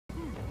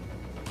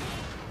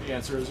The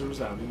answer is a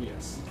resounding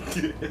yes.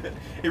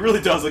 It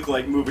really does look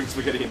like moving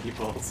spaghetti and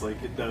meatballs.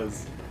 Like, it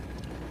does.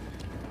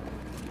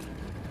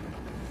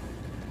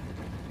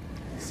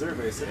 The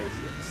survey says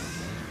yes.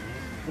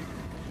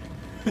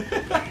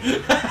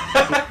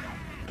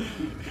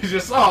 He's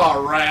just,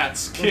 oh,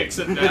 rats, kicks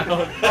it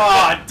down.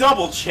 Ah,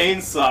 double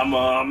chainsaw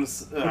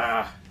moms.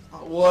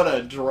 What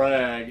a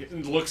drag.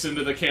 And looks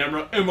into the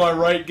camera. Am I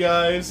right,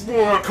 guys?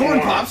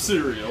 Corn Pop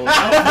cereal. Corn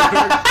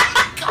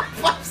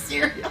Pop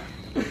cereal.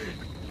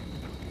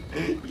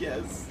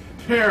 Yes.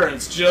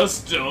 Parents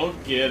just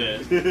don't get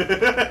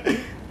it.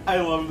 I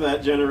love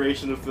that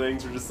generation of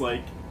things where just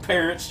like,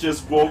 parents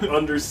just won't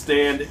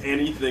understand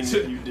anything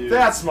that you do.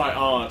 That's my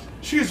aunt.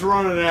 She's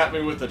running at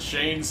me with a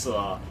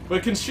chainsaw.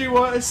 But can she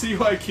see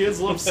why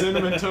kids love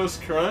Cinnamon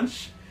Toast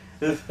Crunch?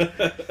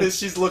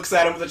 She looks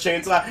at him with a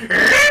chainsaw.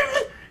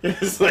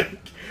 It's like,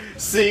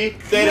 see?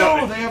 They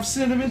don't. They have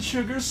cinnamon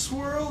sugar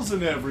swirls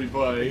in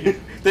everybody.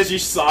 Then she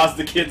saws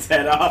the kid's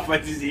head off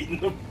as he's eating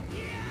them.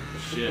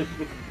 Shit.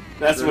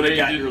 That's when it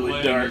got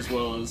really dark. As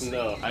well as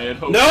no. I had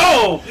hoped.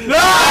 No! No!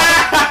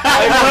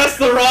 I pressed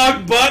the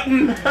wrong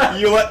button!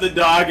 You let the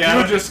dog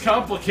out. You just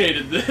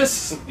complicated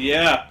this.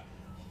 Yeah.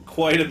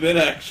 Quite a bit,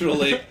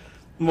 actually.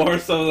 More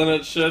so than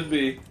it should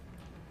be.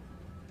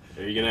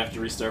 Are you gonna have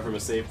to restart from a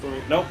save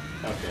point? Nope.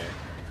 Okay.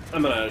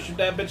 I'm gonna shoot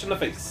that bitch in the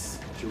face.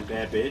 Shoot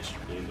that bitch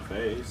in the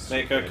face.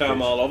 Make her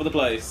come all over the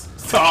place.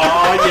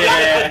 Oh,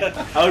 yeah!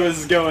 I like where this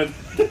is going.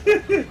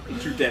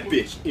 Shoot that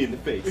bitch in the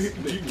face.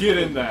 Get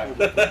in that.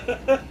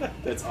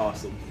 That's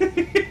awesome.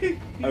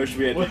 I wish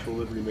we had people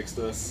that remixed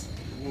us.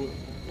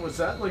 Was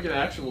that like an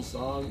actual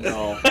song?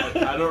 No.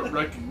 I don't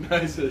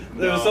recognize it.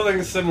 There was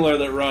something similar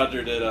that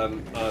Roger did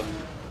on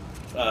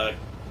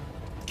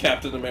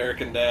Captain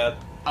American Dad.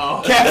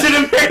 Oh. Captain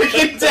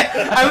American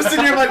Dad! I was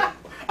sitting here like,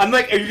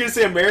 are you gonna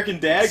say American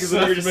Dad? Because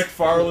Seth you're just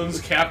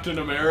MacFarlane's Captain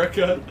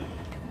America.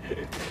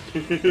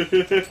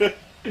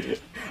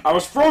 I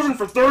was frozen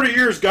for 30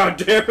 years,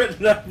 goddammit,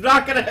 and I'm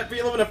not gonna be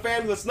living in a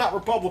family that's not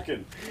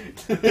Republican.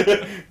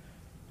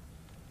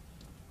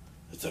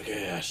 It's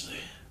okay, Ashley.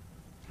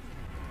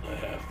 I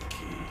have the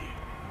key.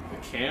 The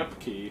camp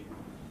key.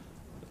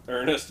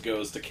 Ernest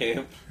goes to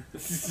camp.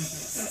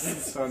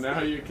 So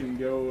now you can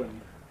go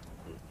and...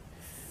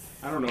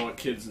 I don't know what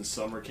kids in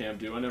summer camp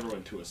do. I never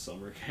went to a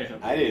summer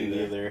camp. I didn't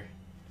either.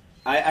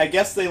 I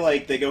guess they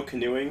go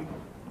canoeing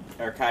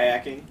or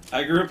kayaking.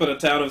 I grew up in a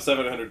town of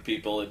 700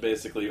 people. It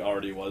basically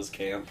already was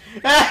camp.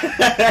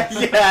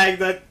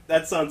 Yeah,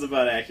 that sounds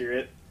about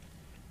accurate.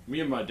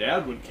 Me and my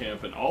dad went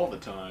camping all the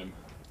time.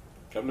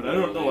 Come to But I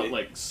don't know what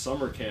like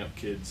summer camp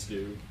kids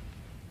do.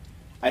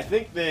 I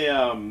think they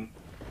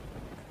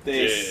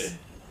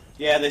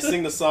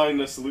sing the song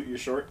to salute your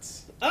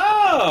shorts.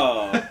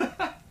 Oh!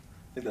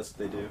 I think that's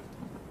what they do.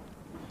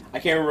 I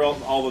can't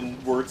remember all the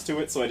words to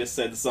it, so I just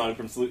said the song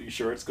from Salute Your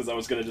Shorts, because I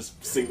was going to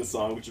just sing the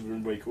song, which would have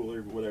been way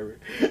cooler, but whatever.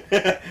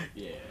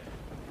 Yeah.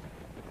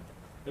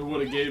 It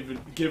would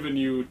have given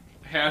you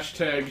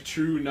hashtag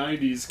true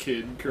 90s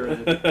kid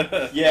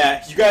credit.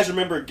 Yeah, you guys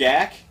remember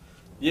GAC?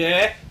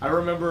 Yeah. I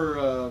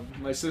remember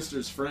my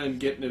sister's friend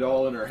getting it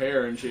all in her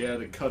hair, and she had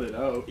to cut it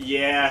out.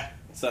 Yeah.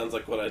 Sounds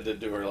like what I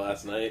did to her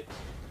last night.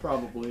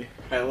 Probably.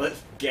 I let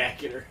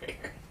GAC in her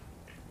hair.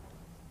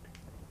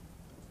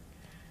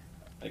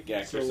 That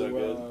gacked her so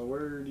good.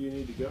 Where do you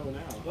need to go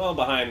now? Well,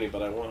 behind me,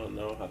 but I want to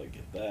know how to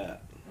get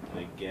that.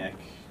 I GAC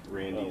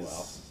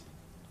Randy's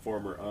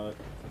former aunt.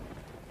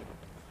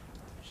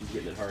 She's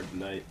getting it hard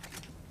tonight.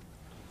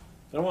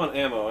 I don't want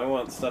ammo. I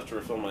want stuff to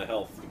refill my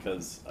health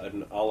because I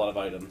have all out of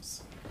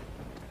items.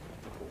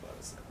 Hold on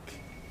a sec.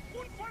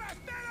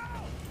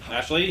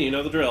 Ashley, you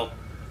know the drill.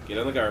 Get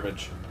in the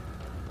garbage.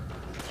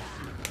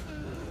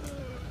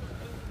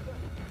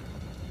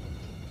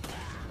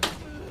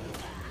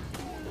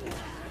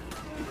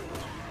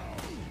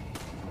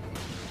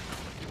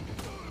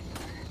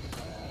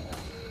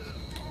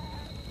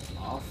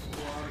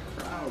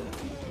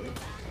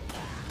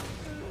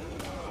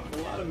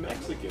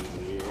 Mexicans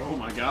in here. Oh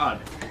my god.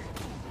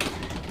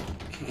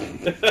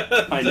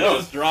 I know.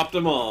 Just dropped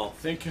them all.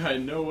 Think I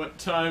know what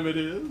time it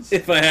is?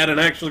 If I had an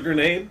actual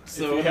grenade.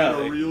 So if you had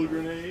a real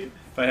grenade?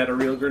 If I had a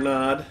real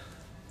grenade.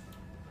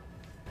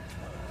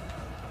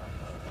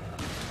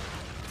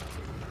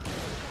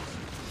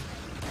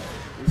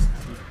 You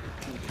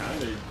can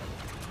kind of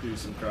do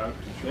some crowd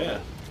control. Yeah.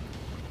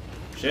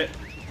 Shit.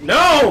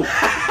 No!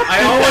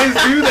 I always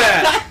do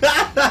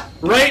that!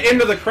 Right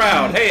into the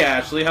crowd. Hey,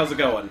 Ashley, how's it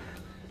going?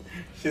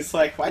 She's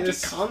like, why'd you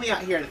call me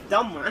out here to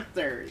dumb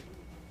monster?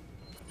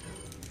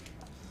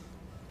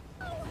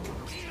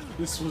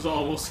 This was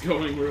almost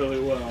going really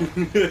well.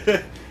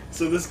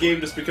 So this game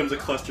just becomes a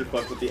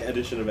clusterfuck with the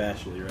addition of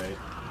Ashley, right?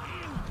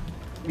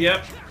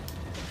 Yep.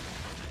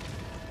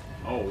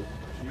 Oh.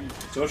 Geez.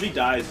 So if she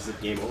dies, is it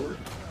game over?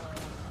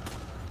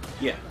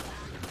 Yeah.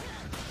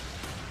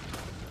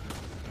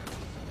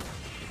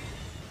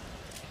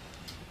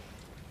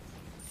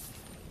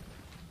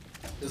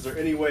 Is there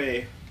any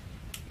way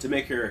to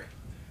make her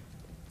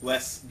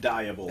less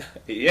dieable?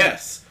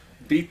 Yes.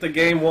 Beat the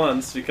game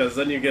once, because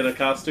then you get a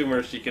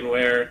costumer she can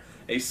wear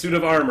a suit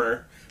of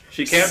armor.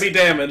 She can't be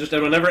damaged,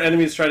 and whenever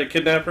enemies try to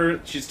kidnap her,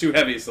 she's too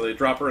heavy, so they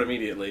drop her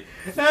immediately.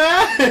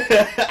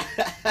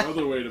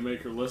 Another way to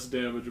make her less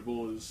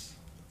damageable is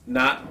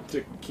not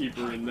to keep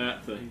her in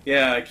that thing.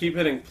 Yeah, I keep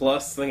hitting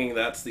plus, thinking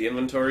that's the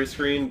inventory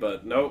screen,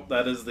 but nope,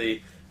 that is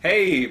the,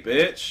 hey,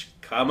 bitch,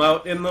 come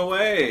out in the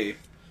way.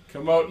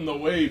 Come out in the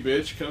way,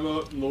 bitch. Come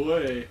out in the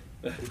way.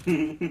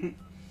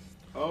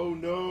 Oh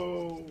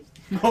no.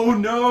 Oh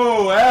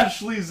no,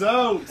 Ashley's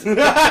out.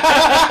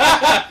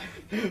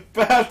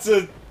 About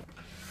to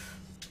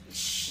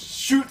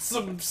shoot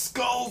some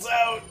skulls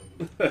out.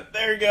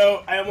 There you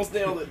go. I almost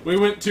nailed it. We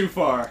went too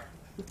far.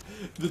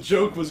 The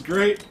joke was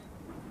great,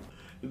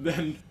 and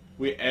then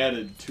we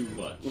added too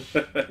much.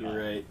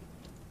 You're right.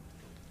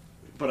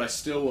 But I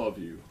still love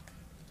you.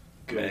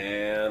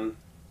 Man.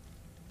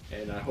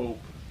 And I hope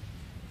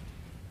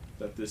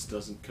that this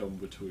doesn't come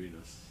between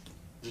us.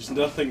 There's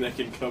nothing that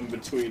can come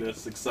between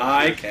us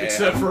except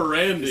Except for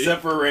Randy.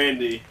 Except for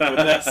Randy. But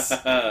that's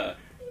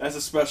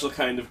a special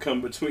kind of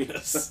come between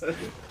us.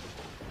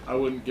 I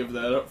wouldn't give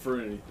that up for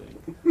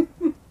anything.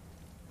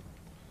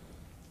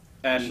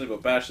 Ashley,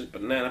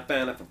 banana,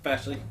 for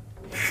Ashley.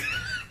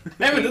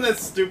 I haven't done that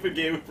stupid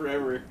game in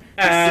forever.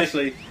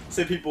 Ashley.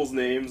 Say people's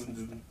names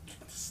and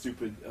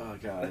stupid. Oh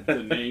god.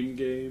 The name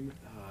game.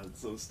 Oh,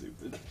 it's so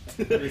stupid.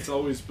 It's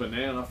always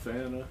banana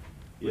fana,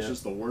 which Yeah.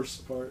 is the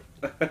worst part.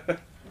 Are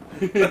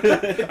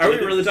we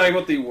really talking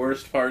about the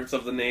worst parts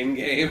of the name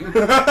game?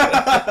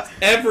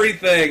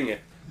 Everything!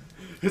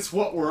 It's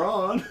what we're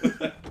on.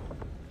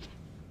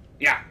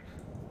 Yeah.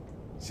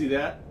 See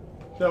that?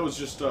 That was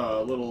just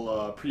a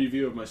little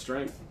preview of my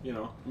strength. You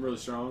know, I'm really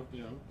strong.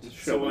 You know,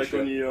 So like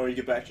when you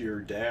get back to your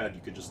dad,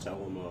 you could just tell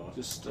him.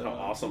 just How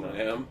awesome I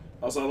am.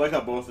 Also, I like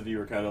how both of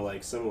you are kind of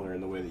like similar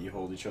in the way that you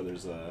hold each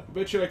other's. I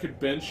bet you I could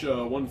bench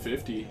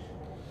 150.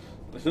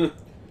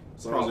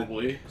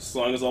 Probably. As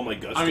long as all my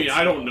guts. I mean,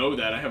 I don't know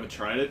that. I haven't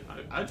tried it.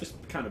 I just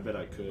kind of bet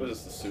I could. We'll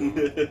just assume.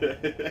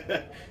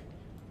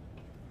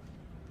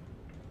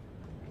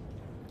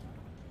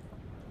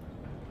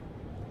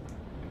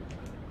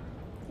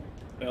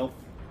 Health?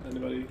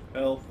 Anybody?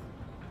 Health?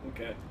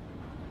 Okay.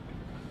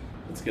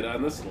 Let's get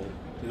on this little...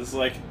 It's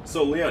like,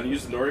 so Leon, you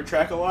use the Nordic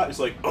track a lot? He's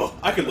like, oh,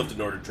 I could lift a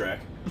Nordic track.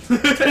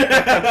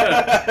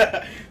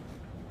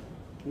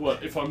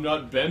 What? If I'm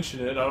not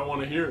benching it, I don't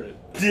want to hear it.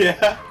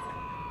 Yeah.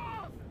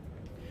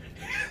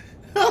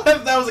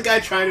 If that was a guy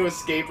trying to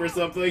escape or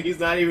something, he's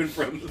not even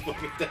from the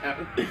fucking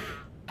town.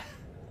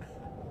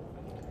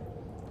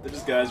 They're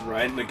just guys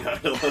riding a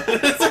gondola.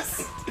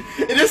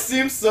 It just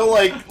seems so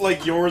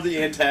like you're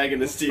the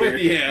antagonist here.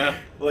 Yeah.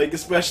 Like,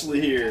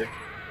 especially here.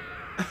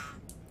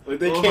 Like,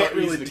 they Well, can't how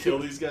really easy to kill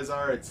these guys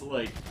are. It's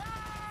like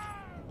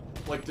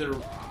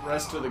the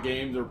rest of the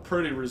game, they're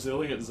pretty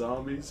resilient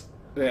zombies.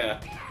 Yeah.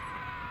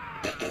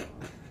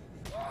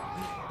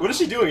 What is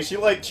she doing? Is she,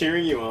 like,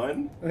 cheering you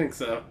on? I think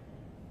so.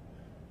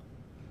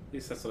 At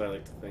least that's what I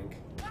like to think.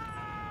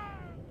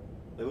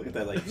 Like, look at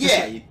that, like,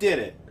 yeah, you did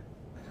it!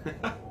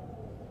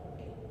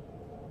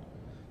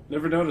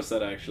 Never noticed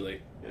that,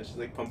 actually. Yeah, she's,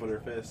 like, pumping her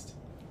fist.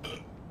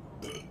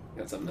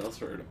 Got something else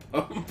for her to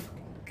pump.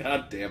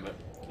 God damn it.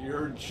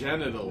 Your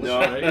genitals, No.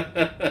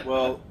 right?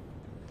 Well,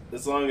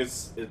 as long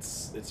as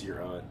it's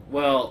your aunt.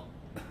 Well,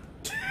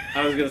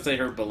 I was gonna say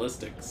her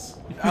ballistics.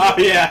 Oh,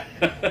 yeah!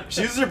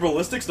 She uses her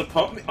ballistics to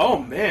pump me? Oh,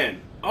 man!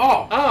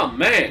 Oh! Oh,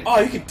 man! Oh,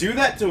 you can do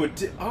that to a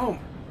oh!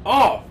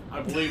 Oh!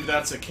 I believe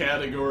that's a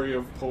category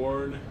of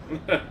porn.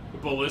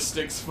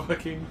 Ballistics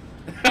fucking.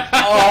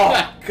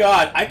 Oh,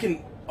 God! I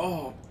can...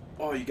 Oh,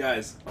 you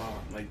guys. Oh,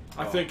 my...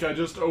 I think I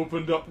just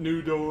opened up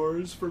new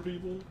doors for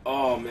people.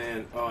 Oh,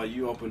 man. Oh,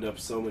 you opened up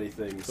so many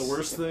things. The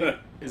worst thing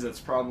is it's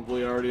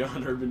probably already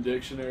on Urban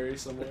Dictionary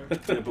somewhere.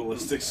 Yeah,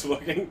 ballistics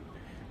fucking...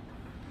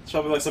 It's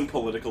probably like some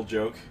political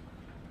joke.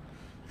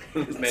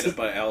 It's made up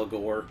by Al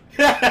Gore.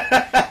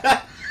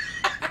 Yeah,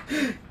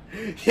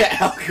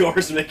 Al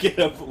Gore's making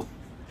up...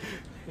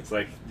 It's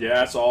like, yeah,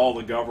 that's all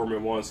the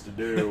government wants to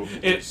do.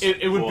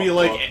 It would be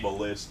like...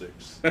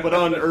 ballistics. But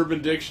on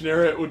Urban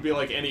Dictionary, it would be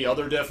like any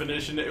other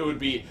definition. It would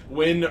be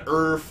when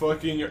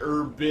fucking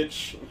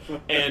bitch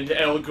and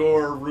Al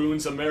Gore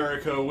ruins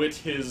America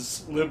with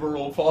his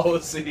liberal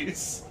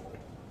policies.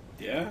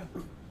 Yeah.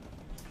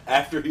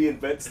 After he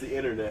invents the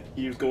internet,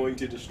 he's going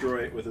to destroy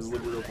it with his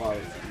liberal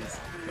policies.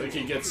 Like,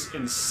 he gets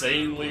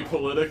insanely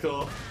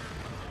political.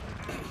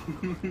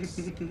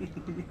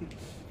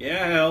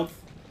 Yeah, health.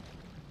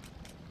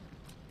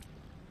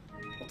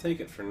 I'll take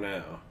it for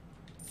now.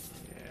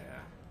 Yeah.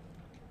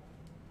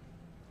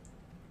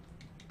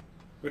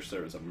 Wish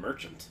there was a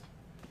merchant.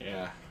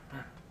 Yeah.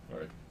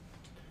 Or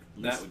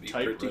That would be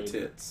typewriter. pretty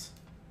tits.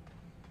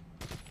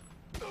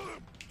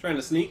 Trying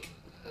to sneak?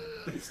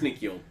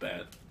 Sneaky old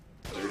bad.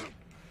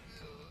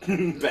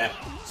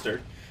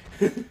 Bastard.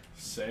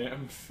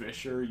 Sam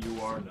Fisher,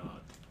 you are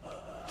not.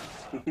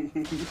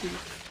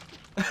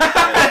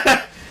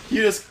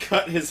 You just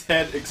cut his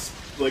head to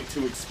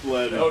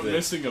explode. Without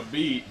missing a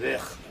beat.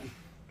 Ugh.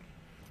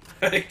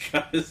 I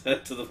got his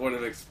head to the point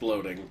of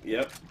exploding.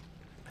 Yep.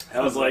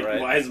 I was like,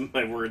 right. why is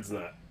my words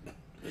not?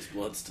 His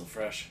blood's still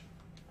fresh.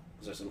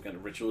 Is there some kind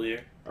of ritual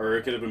here? Or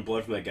it could have been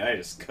blood from that guy who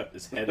just cut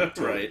his head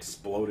until Right. it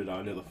exploded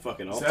onto the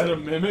fucking Is altar. that a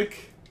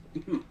mimic?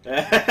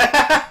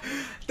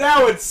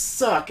 That would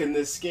suck in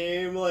this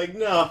game. Like,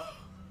 no.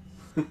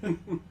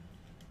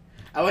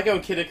 I like how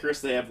in Kid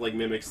Icarus they have like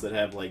mimics that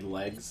have like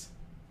legs,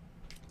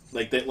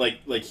 like that,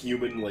 like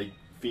human like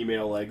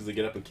female legs that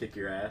get up and kick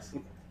your ass.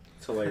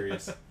 It's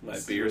hilarious. My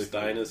It's beer really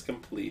stein is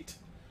complete.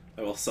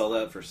 I will sell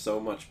that for so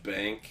much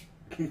bank.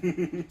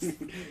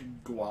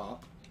 Guap.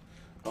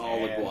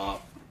 All the guap.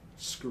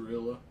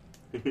 Skrilla.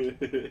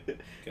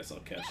 Guess I'll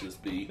catch this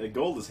bee. The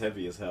gold is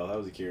heavy as hell. How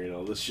was he carrying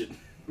all this shit?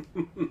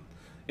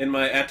 In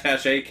my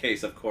attaché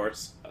case, of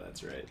course. Oh,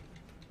 that's right.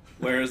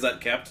 Where is that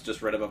kept?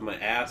 Just right above my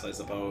ass, I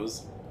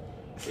suppose.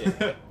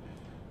 Yeah.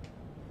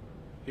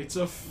 It's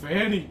a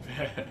fanny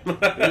pack.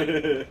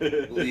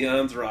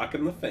 Leon's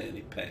rocking the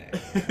fanny pack.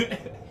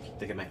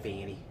 Look at my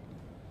fanny.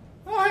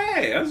 Oh,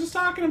 hey, I was just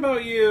talking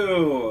about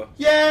you.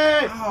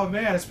 Yay! Oh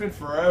man, it's been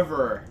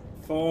forever.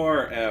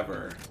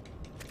 Forever.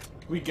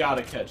 We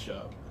gotta catch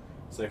up.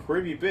 It's like, where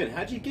have you been?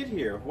 How'd you get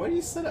here? Why do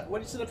you set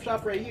up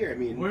shop right here? I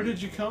mean, Where did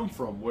you come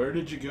from? Where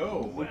did you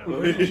go?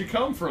 Where did you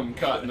come from,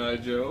 Cotton Eye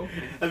Joe?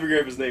 I forget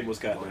if his name was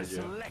Cotton Eye A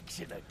Joe.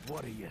 selection of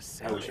what are you I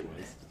selling? wish it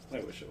was. I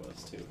wish it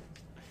was,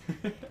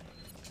 too.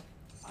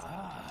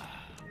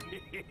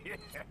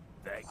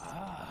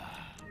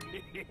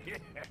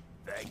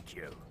 Thank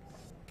you.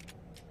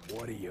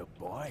 What are you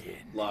buying?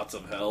 Lots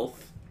of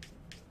health.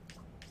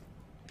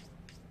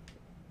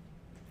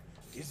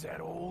 Is that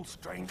all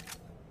strength?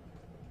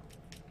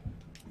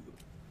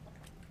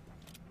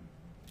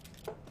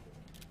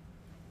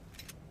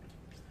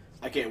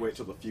 I can't wait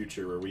till the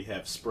future where we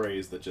have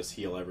sprays that just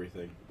heal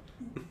everything.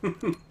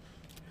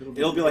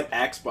 It'll be like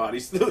Axe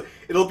bodies.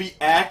 It'll be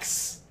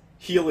Axe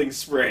healing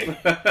spray.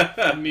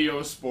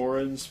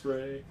 Neosporin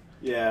spray.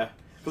 Yeah,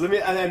 because I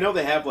mean, I know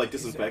they have like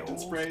disinfectant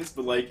sprays,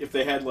 but like if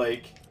they had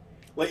like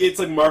it's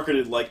like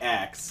marketed like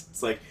Axe.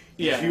 It's like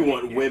Yeah. if you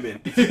want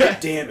women, if you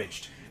get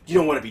damaged, you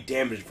don't want to be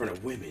damaged in front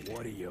of women.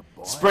 What are you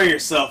buying? Spray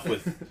yourself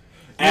with You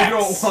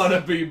Axe. don't want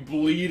to be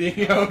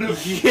bleeding out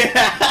of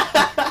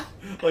Yeah.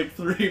 like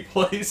 3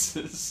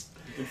 places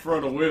in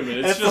front of women.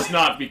 It's It's just like-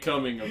 not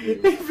becoming of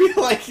you. I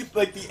feel like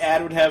the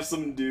ad would have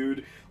some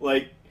dude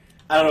like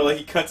I don't know, like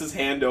he cuts his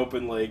hand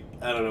open, like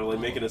I don't know, like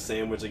making a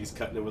sandwich, like he's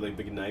cutting it with like a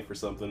big knife or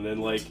something,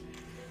 and like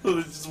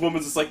this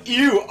woman's just like,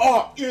 ew,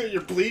 oh, ew,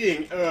 you're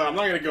bleeding. I'm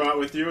not gonna go out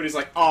with you. And he's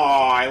like, oh,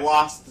 I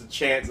lost the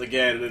chance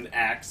again. And then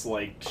Axe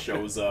like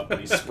shows up and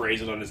he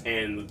sprays it on his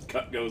hand, and the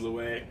cut goes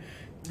away.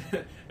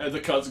 And the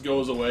cuts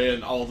goes away,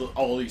 and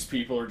all these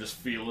people are just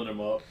feeling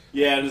him up.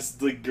 Yeah, and just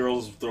the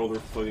girls throw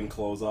their fucking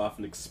clothes off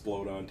and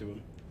explode onto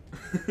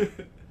him,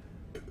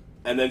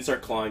 and then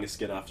start clawing his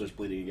skin off, starts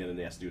bleeding again, and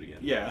he has to do it again.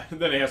 Yeah,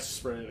 then he has to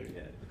spray it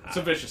again. Yeah. It's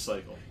a vicious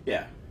cycle.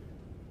 Yeah.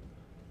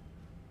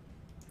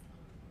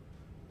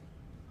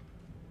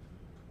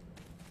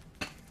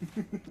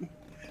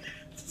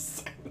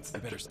 I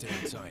better stay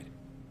inside.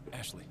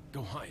 Ashley,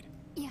 go hide.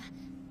 Yeah.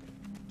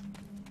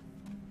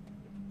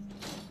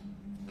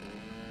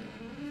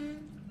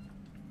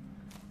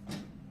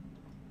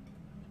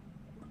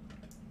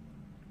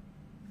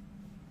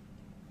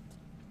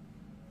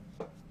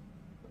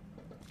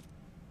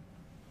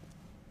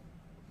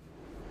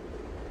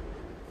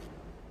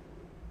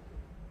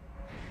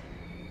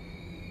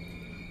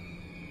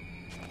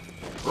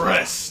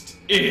 Rest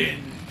in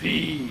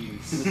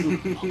peace. Do,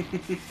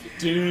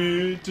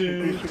 do,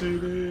 do,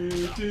 do,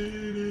 do,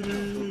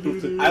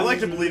 do, do. I like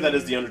to believe that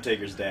is the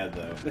Undertaker's dad,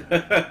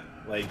 though.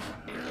 Like,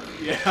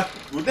 Yeah.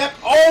 would that?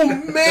 Oh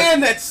man,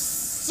 that's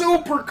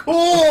super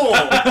cool!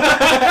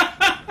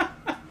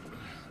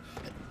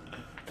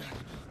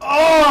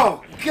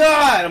 Oh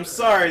god, I'm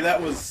sorry.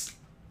 That was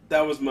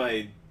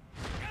my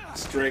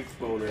strength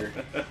boner.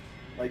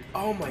 Like,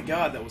 oh my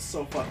god, that was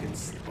so fucking.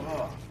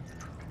 Oh.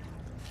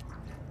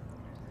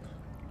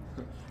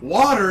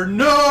 Water,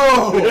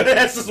 no!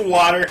 That's just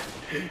water.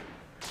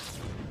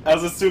 I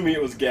was assuming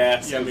it was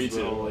gas. Yeah, me It's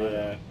too. all,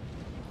 yeah.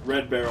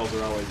 Red barrels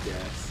are always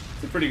gas.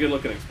 It's a pretty good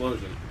looking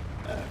explosion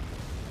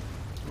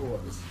It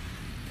was.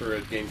 for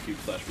a GameCube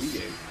 / Wii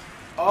game.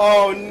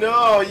 Oh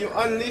no, you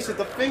unleashed with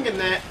the finger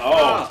net.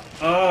 Oh.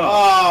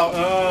 Oh.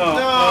 Oh.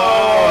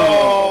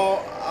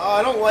 No.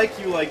 I don't like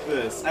you like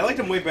this. I liked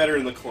him way better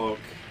in the cloak.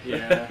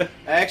 Yeah.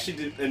 I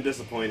actually am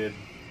disappointed.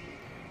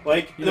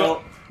 Like, You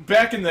know,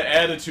 back in the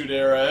Attitude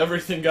Era,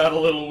 everything got a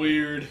little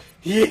weird.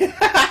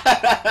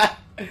 yeah.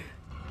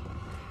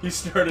 He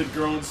started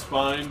growing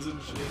spines and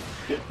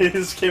shit. He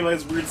just came like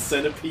this weird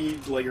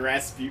centipede, like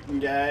Rasputin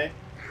guy.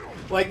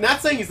 Like,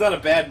 not saying he's not a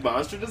bad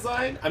monster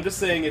design. I'm just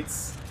saying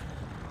it's.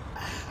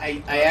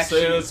 I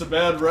actually. Saying it's a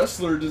bad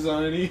wrestler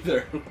design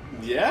either.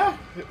 Yeah,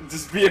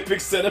 just be a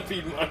big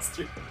centipede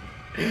monster.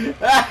 He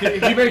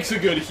makes a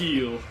good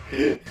heel.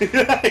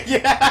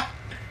 Yeah.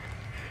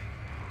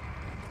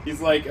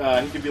 He's like,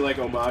 he could be like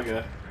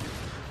Umaga.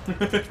 You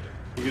could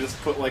just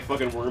put like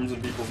fucking worms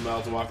in people's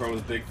mouths and walk around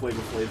with a big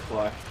Flavor Flav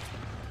clock.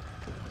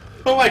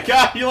 Oh my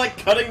god, you're like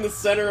cutting the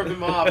center of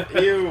him off.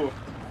 Ew.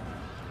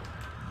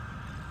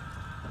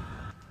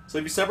 So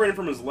if you separate him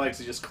from his legs,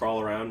 he just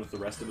crawl around with the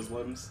rest of his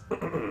limbs.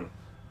 Yeah.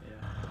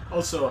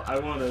 Also, I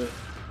want to...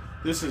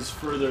 This is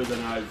further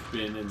than I've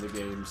been in the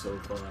game so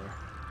far.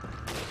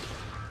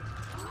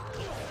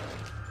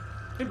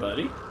 Hey,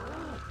 buddy.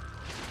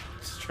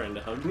 Just trying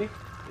to hug me?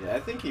 Yeah, I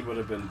think he would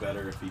have been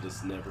better if he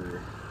just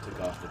never took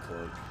off the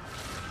cloak.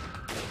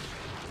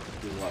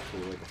 He was a lot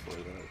cooler before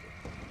that.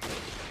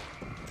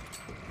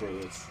 Before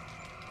this.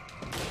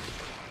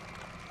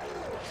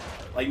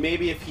 Like,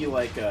 maybe if he,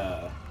 like,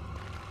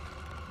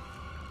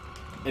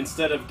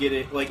 instead of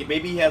getting... Like,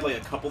 maybe he had, like,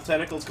 a couple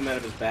tentacles come out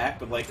of his back,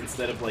 but, like,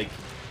 instead of, like,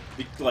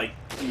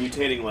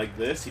 mutating like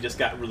this, he just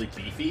got really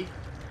beefy.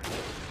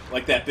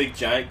 Like that big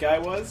giant guy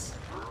was.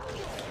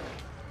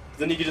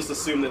 Then you could just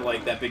assume that,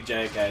 like, that big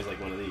giant guy is, like,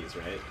 one of these,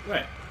 right?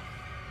 Right.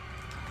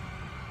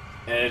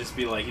 And it'd just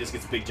be like, he just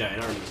gets big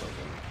giant arms or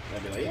something. And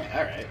I'd be like, yeah,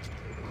 alright.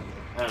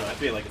 I don't know, I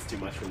feel like it's too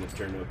much for him to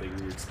turn into a big,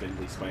 weird,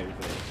 spindly spider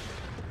thing.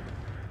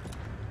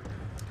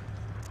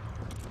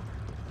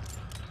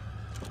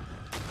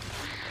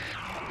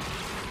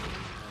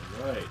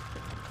 Right.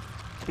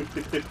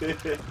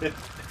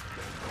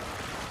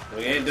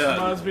 We ain't done.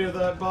 Reminds me of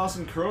that boss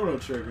in Chrono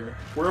Trigger.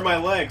 Where are my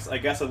legs? I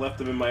guess I left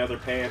them in my other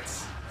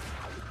pants.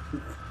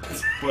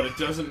 But it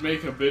doesn't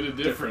make a bit of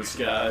difference,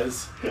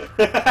 guys.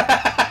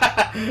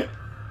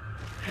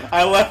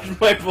 I left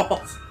my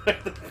balls in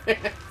the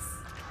pants.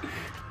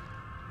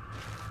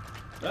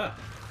 Ah.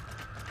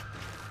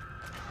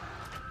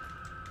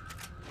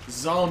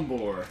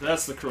 Zombor.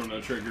 That's the Chrono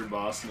Trigger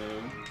boss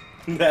name.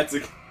 That's a...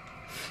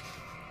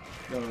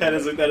 No, That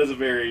is a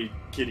very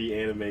kiddie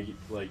anime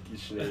like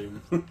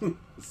name.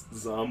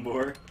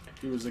 Zombor.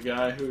 He was a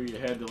guy who you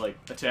had to like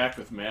attack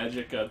with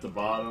magic at the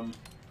bottom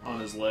on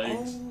his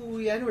legs. Oh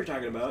yeah, I know what you're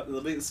talking about. The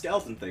big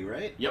skeleton thing,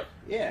 right? Yep.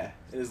 Yeah.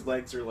 His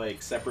legs are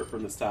like separate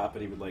from his top,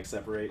 and he would like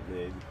separate, and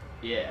they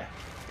Yeah.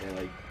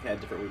 like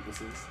had different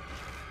weaknesses.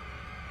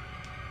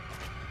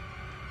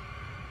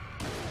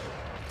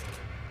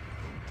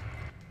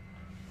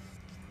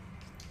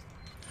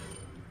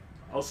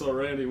 Also,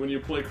 Randy, when you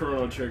play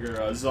Chrono Trigger,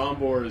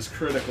 Zombor is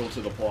critical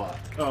to the plot.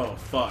 Oh,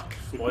 fuck.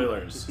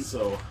 Spoilers.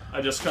 So,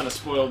 I just kind of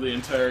spoiled the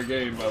entire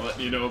game by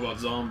letting you know about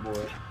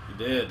Zombor. You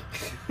did.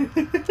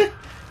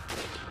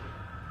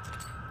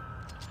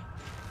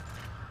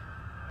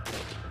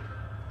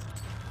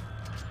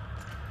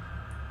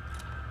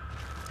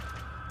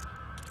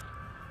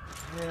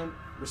 Man,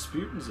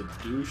 Rasputin's a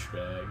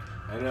douchebag.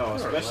 I know, More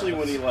or especially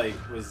when less. he like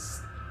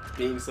was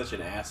being such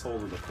an asshole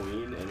to the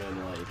queen, and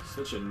then like,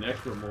 Such a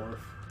necromorph.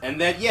 and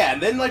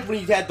then like when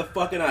he had the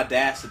fucking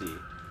audacity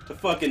to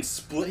fucking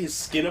split his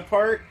skin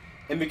apart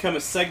and become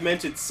a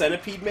segmented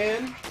centipede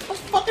man. That's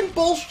fucking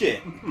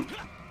bullshit. You're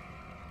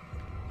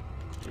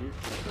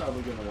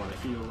probably gonna want to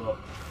heal up.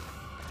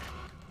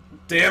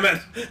 Damn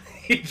it!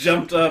 He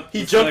jumped up.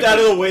 He jumped out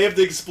of the way of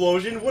the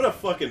explosion. What a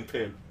fucking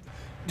pimp.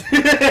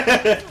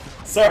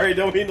 Sorry,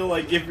 don't mean to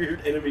like give your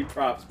enemy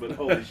props, but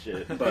holy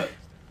shit. But,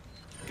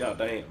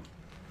 goddamn.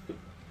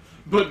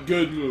 But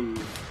good move.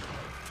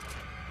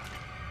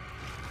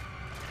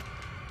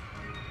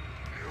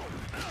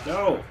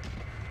 No!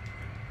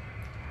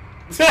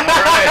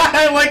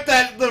 I like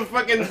that, the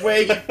fucking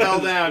way he fell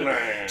down.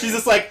 She's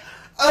just like,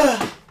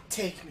 ugh,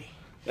 take me.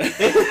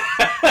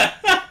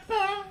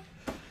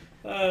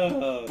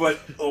 But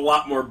a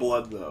lot more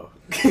blood, though.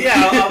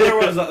 Yeah,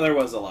 there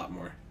was a lot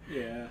more.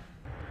 Yeah.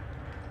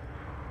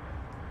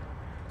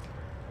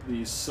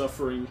 These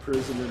suffering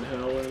prison in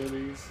hell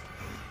enemies.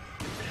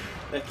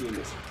 That game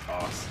is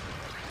awesome.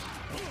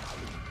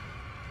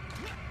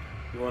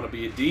 You want to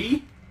be a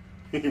D?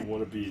 You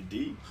want to be a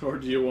D? Or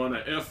do you want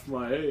to F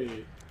my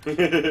A?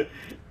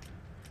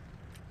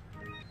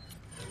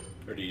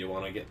 Or do you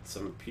want to get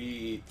some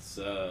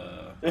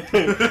pizza? Put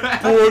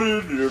it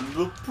in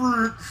the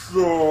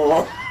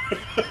pizza.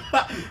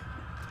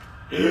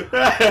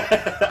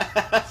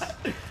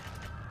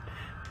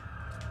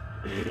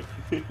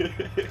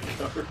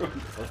 Caramel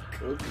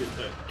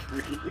coconut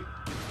cream.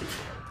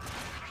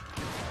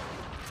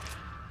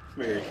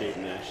 Mary Kate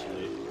and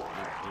Ashley.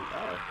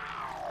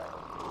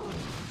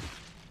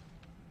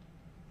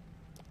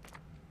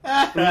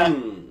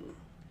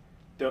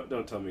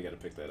 Don't tell me you gotta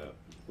pick that up.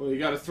 Well, you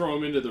gotta throw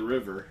him into the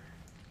river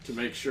to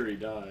make sure he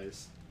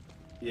dies.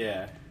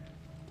 Yeah.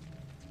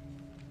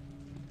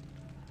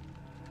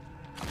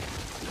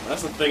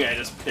 That's the thing I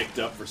just picked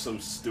up for some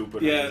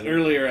stupid Yeah, reason.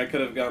 earlier I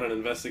could have gone and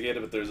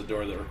investigated, but there's a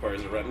door that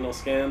requires a retinal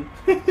scan.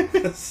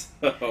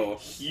 So,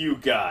 You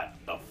got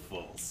a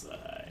full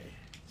size.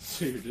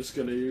 So you're just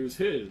gonna use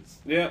his.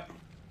 yeah.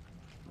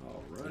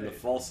 And the Alright.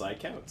 false eye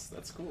counts.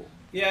 That's cool.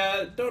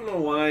 Yeah, don't know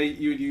why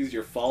you would use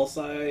your false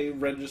eye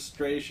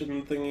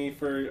registration thingy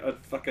for a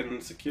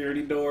fucking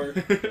security door.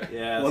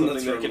 Yeah, One something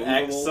that's that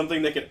removable.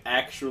 something that could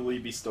actually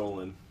be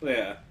stolen.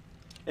 Yeah.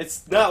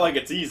 It's not like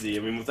it's easy.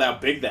 I mean, with how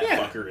big that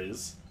Yeah. fucker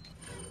is.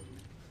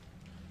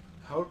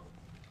 How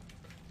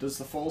does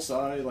the false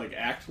eye like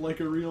act like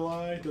a real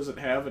eye? Does it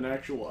have an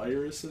actual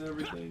iris and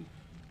everything?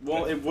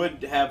 Well, it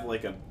would have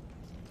like a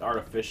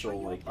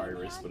artificial like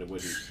iris, but it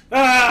wouldn't.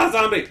 Ah,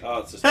 zombie! Oh,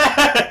 it's just.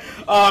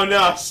 Oh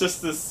no, it's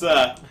just this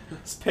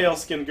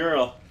pale-skinned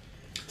girl.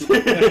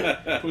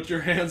 Put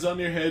your hands on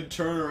your head,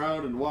 turn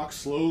around, and walk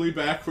slowly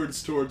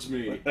backwards towards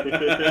me.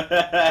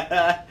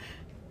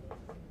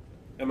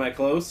 Am I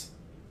close?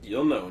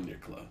 You'll know when you're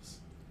close.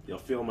 You'll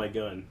feel my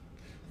gun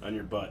on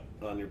your butt.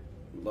 On your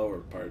lower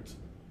parts.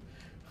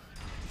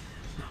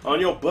 On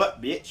your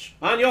butt, bitch.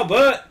 On your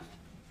butt!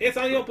 It's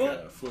on your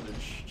butt!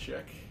 Footage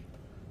check.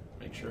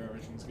 Make sure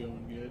everything's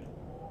going good.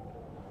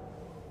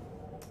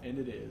 And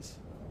it is.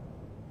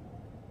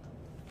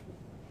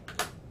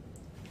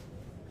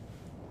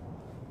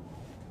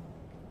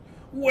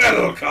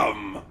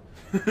 Welcome!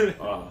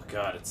 Oh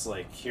god, it's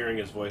like hearing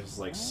his voice is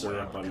like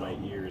syrup on my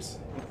ears.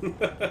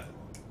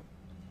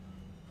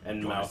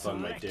 And mouth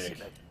on my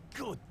dick.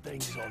 Good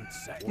things on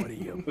sale. What are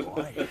you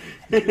buying?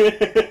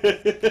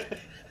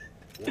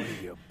 What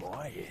are you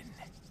buying?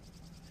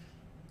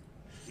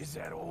 Is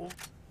that all?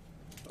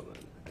 Hold on,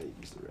 I need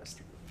to use the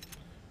restroom.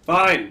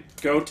 Fine,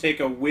 go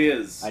take a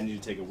whiz. I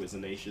need to take a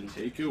Wizination.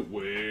 Take it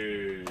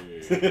away.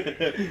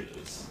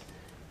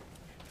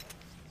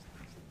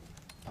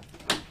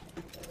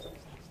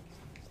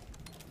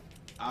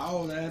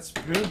 Ow, that's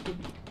pimpin'.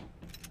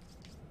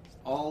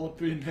 All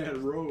up in that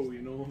row,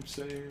 you know what I'm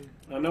saying?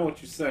 I know what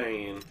you're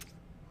saying.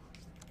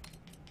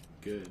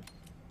 Good.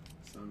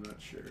 So I'm not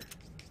sure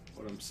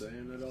what I'm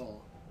saying at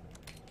all.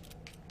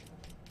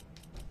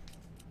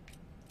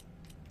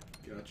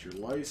 Got your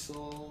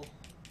Lysol.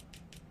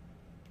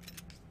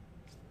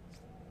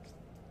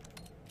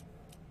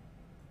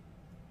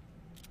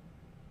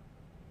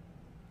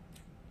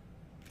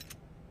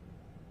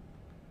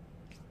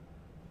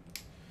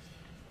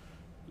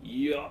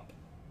 Yup.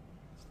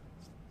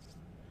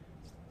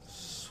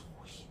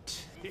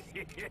 Sweet.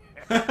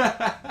 I'll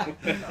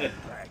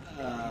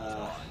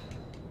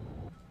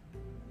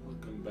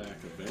come back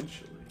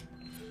eventually.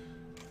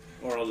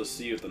 Or I'll just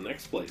see you at the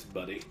next place,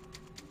 buddy.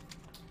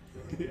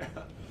 Yeah.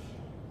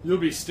 You'll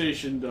be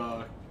stationed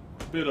a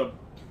bit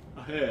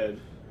ahead.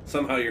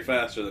 Somehow you're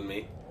faster than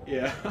me.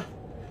 Yeah.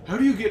 How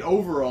do you get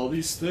over all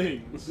these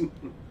things?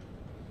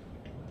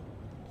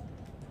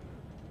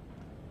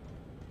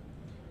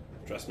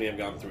 Trust me, I've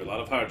gone through a lot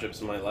of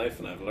hardships in my life,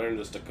 and I've learned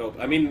just to cope.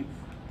 I mean,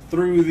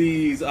 through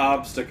these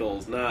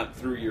obstacles, not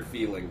through your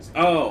feelings.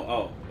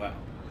 Oh, wow.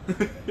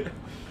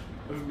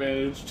 I've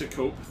managed to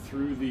cope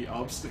through the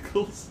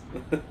obstacles.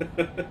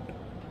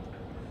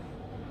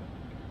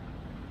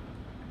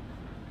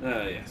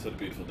 Ah, yes, what a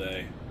beautiful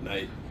day.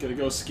 Night. Gonna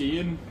go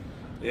skiing?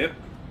 Yep.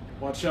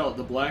 Watch out,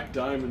 the black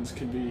diamonds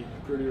can be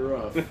pretty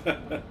rough.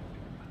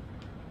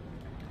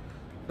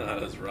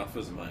 Not as rough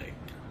as my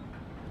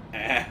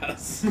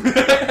ass.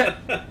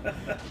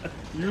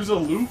 Use a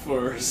loofah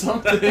or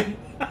something.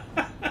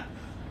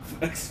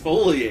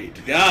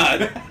 Exfoliate,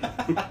 God.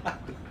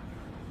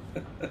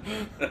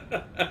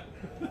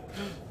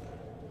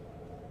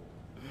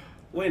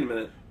 Wait a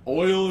minute.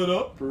 Oil it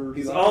up or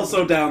He's not?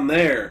 also down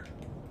there.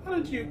 How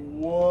did you...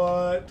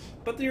 What?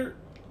 But you're...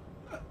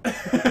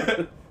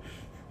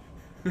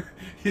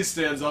 He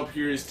stands up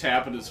here, he's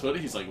tapping his foot,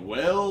 he's like,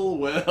 well,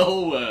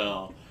 well,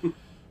 well.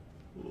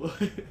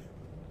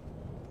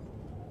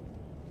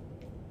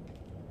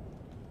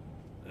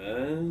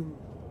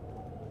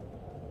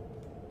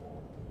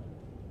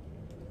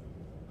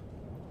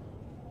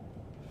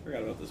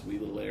 Forgot about this wee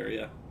little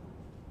area.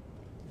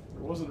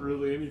 There wasn't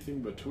really anything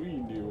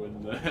between you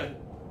and that.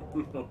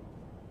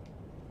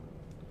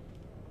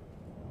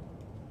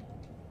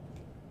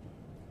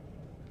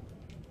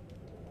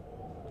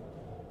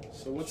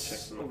 So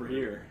what's over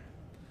here?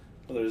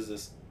 Well, there's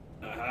this...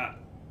 Aha!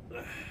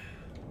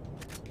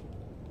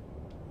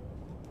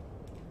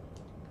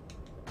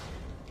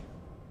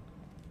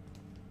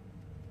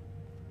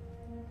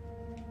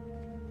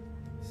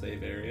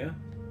 Save area.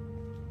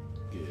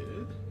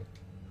 Good.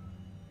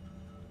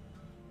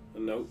 A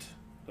note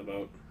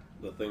about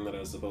the thing that I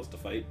was supposed to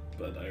fight,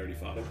 but I already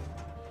fought him.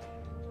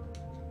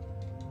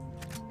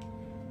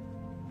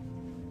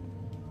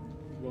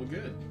 Well,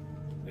 good.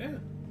 Yeah.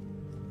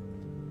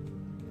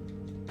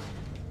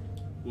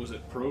 Was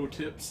it pro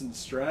tips and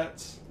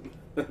strats?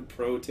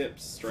 Pro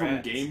tips, strats.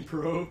 From Game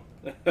Pro?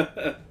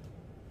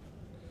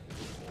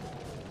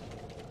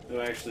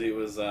 No, actually, it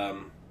was, what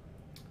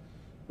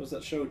was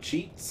that show?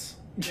 Cheats?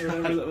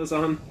 Remember that was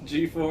on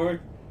G4?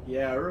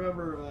 Yeah, I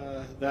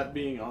remember that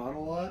being on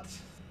a lot.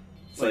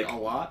 It's Like, a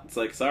lot. It's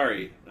like,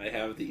 sorry, I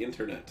have the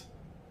internet.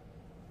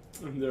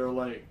 And they're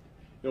like,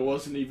 it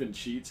wasn't even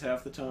cheats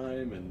half the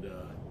time, and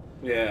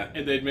Yeah.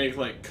 and they'd make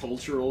like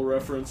cultural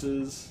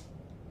references.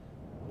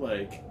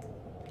 Like,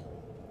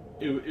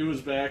 it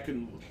was back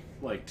in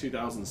like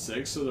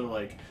 2006, so they're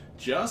like,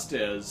 just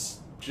as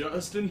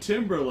Justin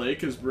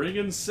Timberlake is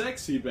bringing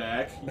sexy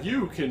back,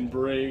 you can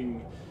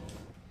bring,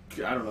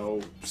 I don't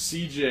know,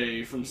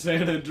 CJ from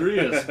San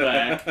Andreas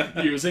back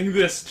using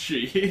this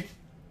cheat.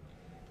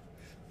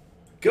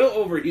 Go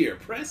over here,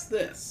 press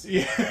this.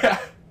 Yeah.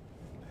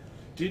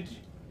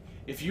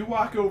 If you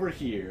walk over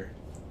here,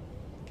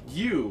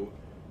 you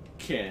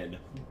can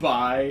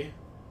buy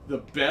the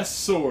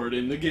best sword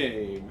in the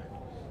game.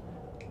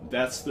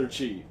 That's their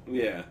cheat.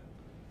 Yeah.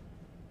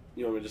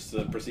 You want me just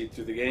to proceed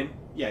through the game?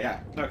 Yeah.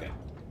 Okay.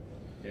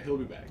 Yeah, he'll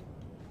be back.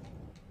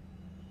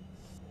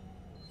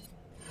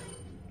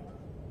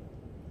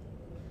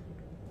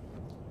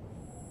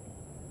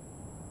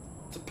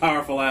 It's a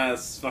powerful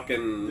ass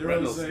fucking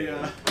retinal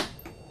scan.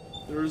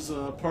 There was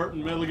a part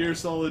in Metal Gear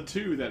Solid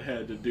 2 that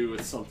had to do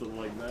with something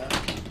like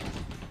that.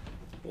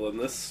 Well, and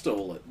this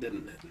stole it,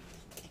 didn't it?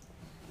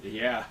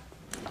 Yeah.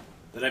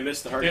 Did I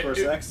miss the hardcore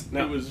sex?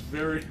 No. It was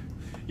very...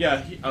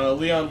 Yeah,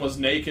 Leon was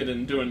naked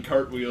and doing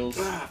cartwheels.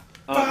 On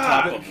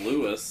top of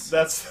Lewis.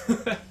 That's...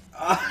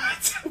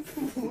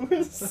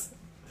 Lewis.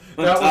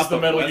 That was the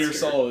Metal Gear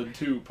Solid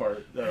 2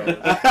 part.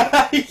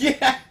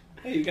 Yeah.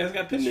 Hey, you guys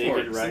got pitchforks.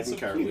 Naked That's riding so cute.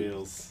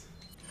 cartwheels.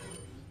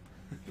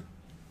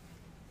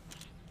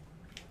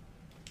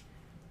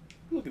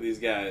 Look at these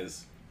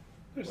guys.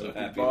 They're so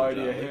happy.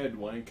 Body and jolly. ahead,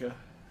 wanker.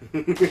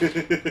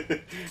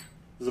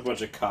 There's a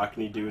bunch of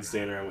Cockney dudes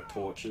standing around with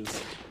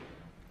torches.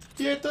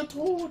 Get the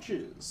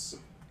torches!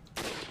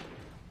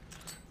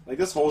 Like,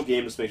 this whole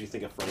game just makes you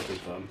think of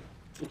Franklin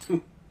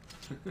Thumb.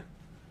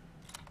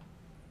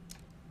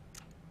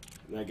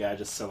 That guy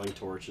just selling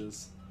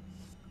torches.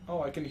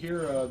 Oh, I can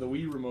hear the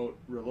Wii remote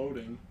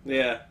reloading.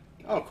 Yeah.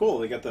 Oh, cool!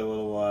 They got the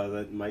little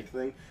that mic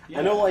thing. Yeah.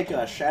 I know, like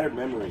Shattered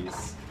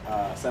Memories.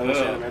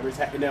 Shattered Memories.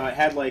 It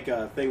had like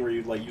a thing where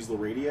you'd like use the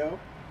radio,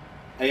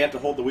 and you have to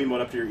hold the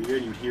Wiimote up to your ear,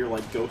 and you'd hear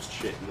like ghost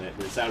shit in it.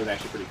 And it sounded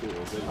actually pretty cool. It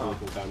was a really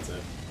cool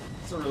concept.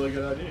 It's a really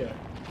good idea.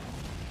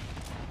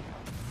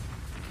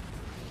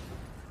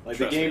 Like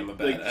Trust the me, game, I'm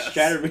a like badass.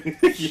 Shattered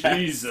Memories. Yes,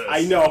 Jesus.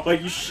 I know.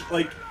 Like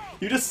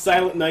you just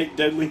Silent Night,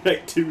 Deadly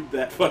Night 2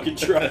 that fucking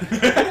truck.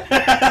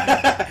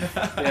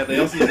 Yeah, they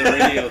also did the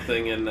radio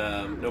thing in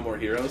No More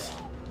Heroes.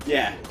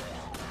 Yeah,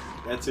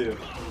 that too.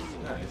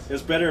 Nice. It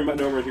was better in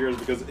No More Heroes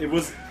because it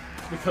was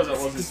Because it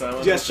wasn't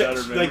silent. yeah, on Shattered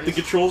like the Memories.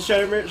 controls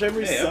Shattered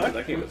Memories Yeah, suck.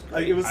 that game was Like,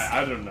 great. it was.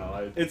 I don't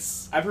know.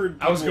 I've heard.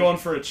 I was people- going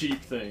for a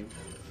cheap thing.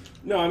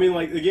 No, I mean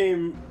like the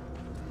game.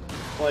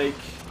 Like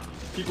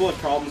people have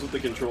problems with the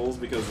controls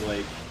because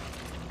like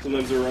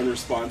sometimes they're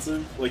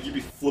unresponsive. Like you'd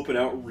be flipping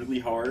out really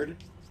hard,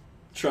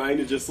 trying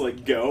to just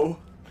like go,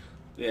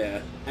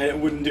 Yeah. and it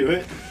wouldn't do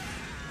it.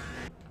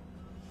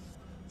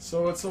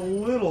 So it's a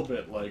little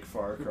bit like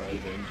Far Cry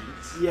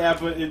Vengeance. Yeah,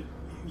 but it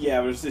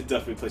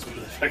definitely plays with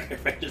the Far Cry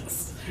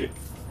Vengeance.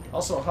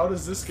 Also, how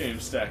does this game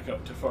stack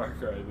up to Far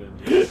Cry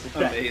Vengeance?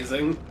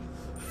 Amazing.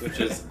 Which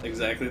is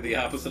exactly the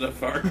opposite of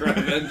Far Cry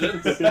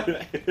Vengeance.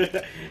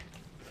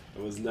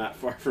 It was not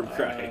far from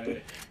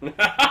crying. Far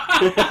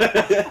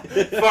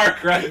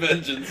Cry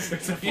Vengeance.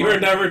 You were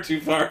never too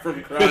far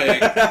from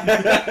crying.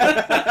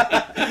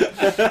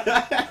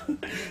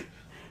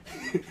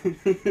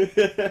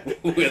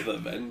 With a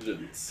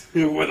vengeance.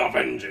 With a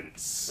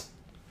vengeance.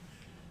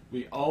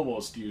 We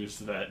almost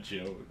used that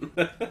joke.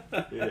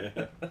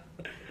 Yeah.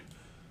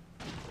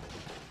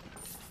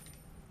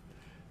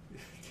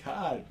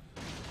 God,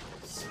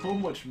 so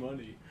much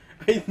money.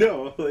 I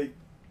know, like,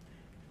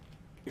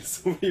 can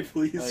somebody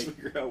please Like-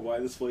 figure out why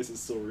this place is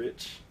so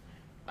rich?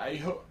 I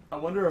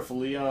wonder if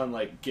Leon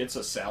like gets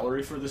a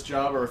salary for this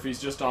job, or if he's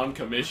just on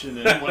commission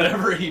and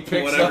whatever he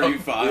picks Whatever up. you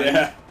find.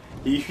 Yeah.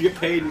 You get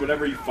paid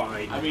whatever you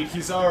find. I mean,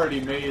 he's already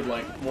made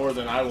like more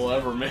than I will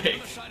ever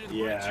make.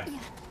 Yeah.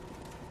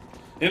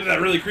 Into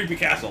that really creepy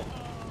castle.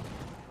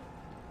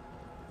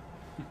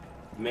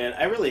 Man,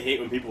 I really hate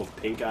when people with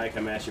pink eye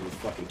come at you with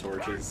fucking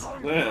torches.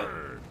 Yeah.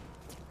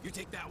 You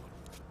take that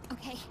one.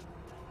 Okay.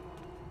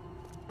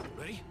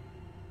 Ready?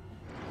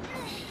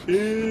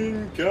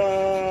 Pink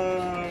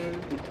eye!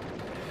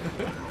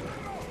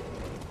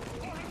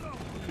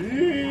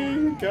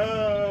 Pink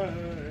eye!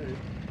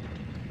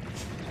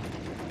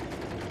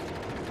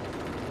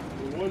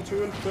 I want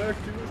to infect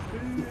you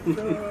with pink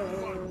eye!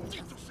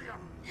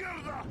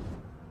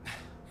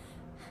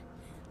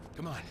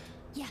 Come on.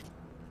 Yeah.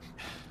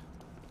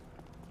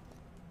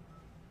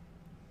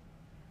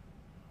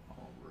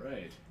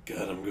 Right.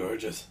 God, I'm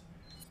gorgeous.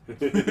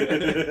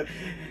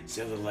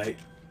 See how the light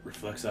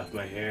reflects off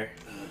my hair?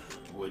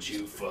 Would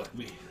you fuck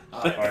me?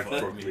 I'd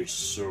fuck me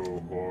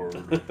so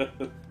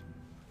hard.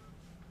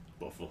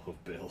 Buffalo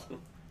Bill.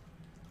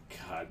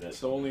 God, that's...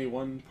 So only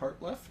one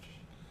part left?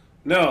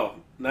 No,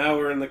 now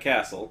we're in the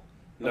castle.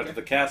 And Okay.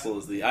 after the castle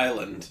is the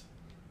island.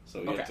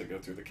 So we Okay. have to go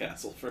through the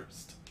castle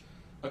first.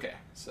 Okay,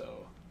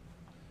 so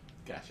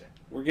gotcha.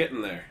 We're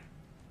getting there.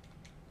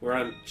 We're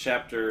on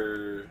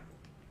chapter...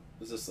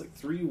 Is this like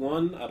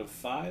 3-1 out of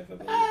 5, I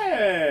believe?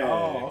 Hey!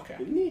 Oh,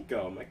 okay.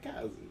 Nico, my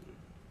cousin.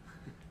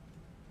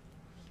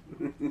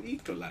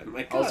 Nikolai,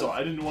 my cousin. Also,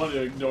 I didn't want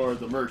to ignore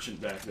the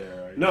merchant back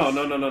there. No.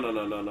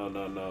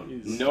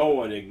 He's, No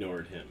one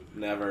ignored him.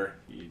 Never.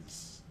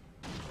 he's.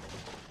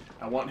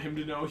 I want him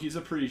to know he's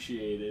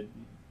appreciated.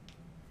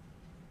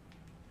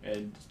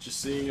 And just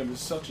seeing him is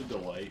such a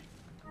delight.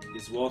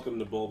 He's welcome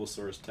to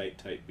Bulbasaur's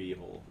tight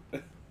beehole.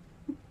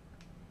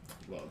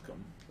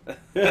 Welcome.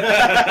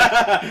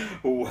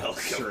 Welcome.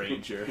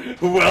 Stranger.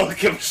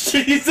 Welcome.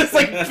 He's just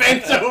like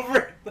bent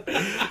over.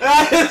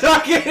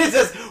 It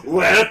says,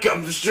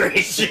 welcome,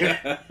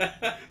 stranger.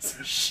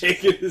 So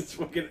shaking his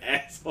fucking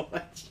asshole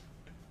at you.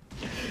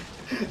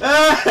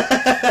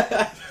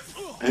 I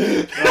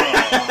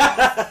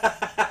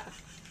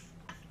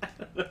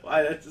don't know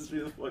why that'd just be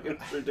the fucking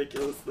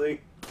ridiculous thing.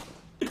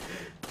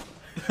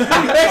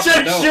 That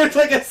should shoot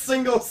like a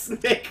single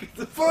snake.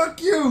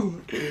 Fuck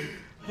you!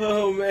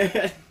 Oh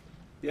man.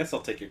 Yes,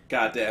 I'll take your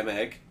goddamn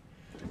egg.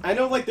 I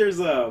know, like, there's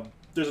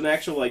an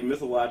actual, like,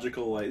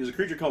 mythological, like, there's a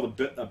creature called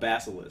a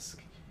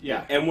basilisk.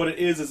 Yeah. And what it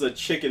is a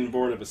chicken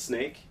born of a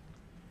snake.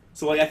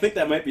 So, like, I think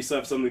that might be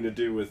something to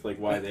do with, like,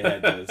 why they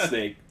had the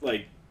snake,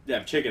 like,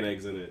 have chicken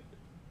eggs in it.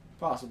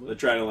 Possibly. They're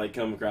trying to, like,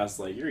 come across,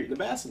 like, you're eating a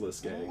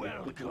basilisk egg.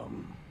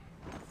 Welcome.